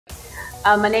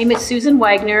My name is Susan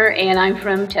Wagner, and I'm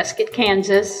from Tescott,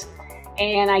 Kansas.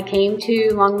 And I came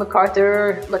to Long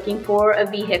McArthur looking for a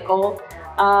vehicle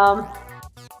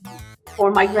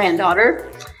for my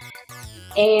granddaughter.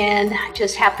 And I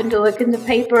just happened to look in the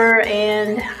paper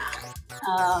and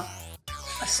I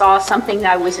saw something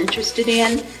that I was interested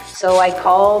in. So I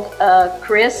called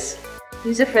Chris,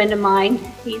 who's a friend of mine.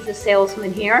 He's a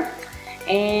salesman here.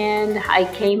 And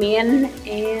I came in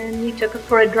and we took it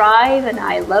for a drive and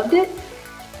I loved it.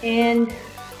 And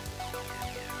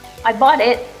I bought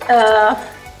it.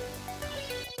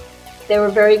 They were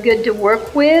very good to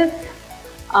work with.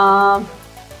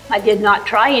 I did not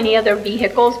try any other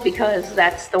vehicles because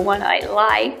that's the one I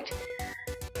liked.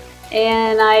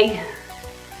 And I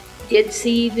did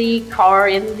see the car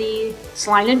in the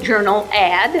Salina Journal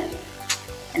ad,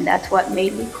 and that's what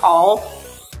made me call.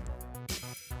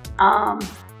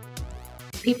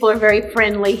 People are very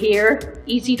friendly here,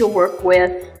 easy to work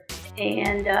with,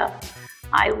 and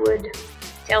I would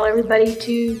tell everybody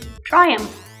to try them.